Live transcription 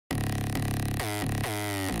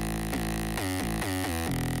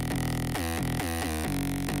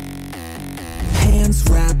Hands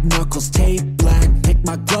wrapped, knuckles taped black. Pick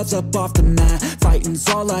my gloves up off the mat. Fighting's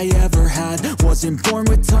all I ever had. Wasn't born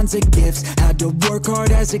with tons of gifts. Had to work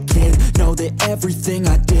hard as a kid. Know that everything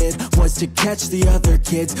I did was to catch the other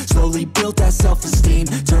kids. Slowly built that self-esteem.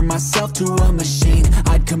 Turned myself to a machine.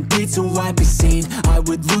 I'd compete so I'd be seen. I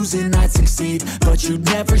would lose and I'd succeed, but you'd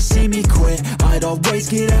never see me quit. I'd always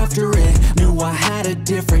get after it. Knew I had a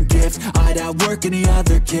different gift. I'd outwork any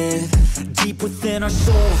other kid. Deep within our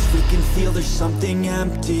souls, we can feel there's something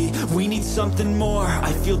empty. We need something more.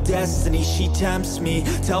 I feel destiny, she tempts me.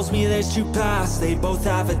 Tells me there's two paths, they both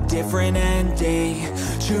have a different ending.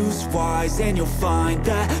 Choose wise and you'll find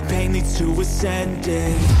that pain leads to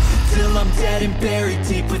ascending. Till I'm dead and buried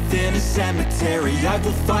deep within a cemetery, I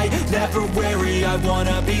will fight, never weary, I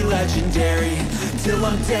wanna be legendary. Till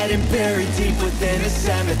I'm dead and buried deep within a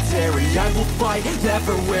cemetery, I will fight,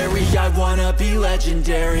 never weary, I wanna be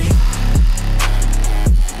legendary.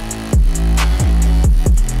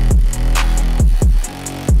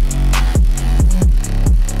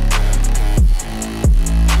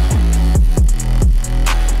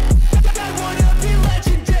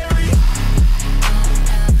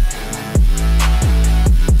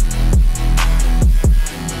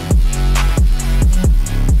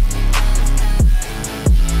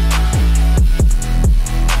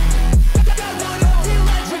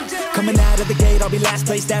 I'll be last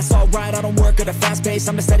place, that's alright, I don't work at a fast pace.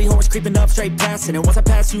 I'm a steady horse creeping up straight past it. And once I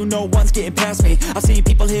pass you, no one's getting past me. I've seen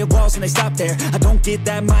people hit walls and they stop there. I don't get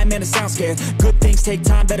that mind, man, it sounds scared. Good things take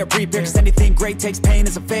time, better prepare, cause anything great takes pain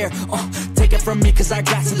as a fair. Take it from me, cause I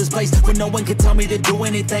got to this place where no one can tell me to do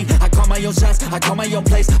anything. I call my own shots, I call my own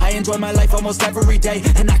place. I enjoy my life almost every day,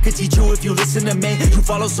 and I could teach you if you listen to me. You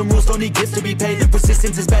follow some rules, don't need gifts to be paid.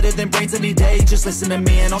 Persistence is better than brains any day. Just listen to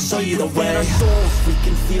me and I'll show you the way. In our souls, we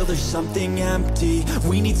can feel there's something empty.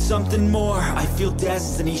 We need something more. I feel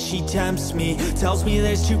destiny, she tempts me. Tells me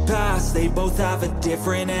there's two paths, they both have a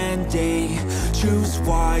different ending. Choose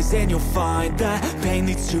wise and you'll find that pain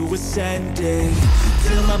leads to ascending.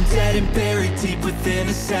 Till I'm dead and buried deep within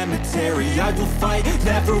a cemetery, I will fight,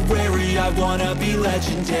 never weary, I wanna be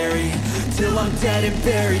legendary. Till I'm dead and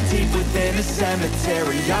buried deep within a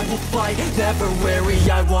cemetery, I will fight, never weary,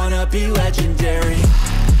 I wanna be legendary.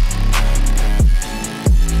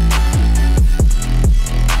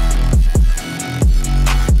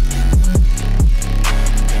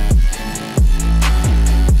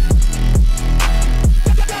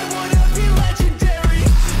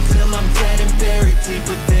 Deep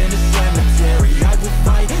within a cemetery, I will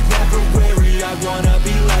fight, never weary, I wanna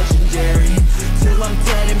be legendary. Till I'm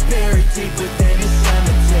dead and buried deep within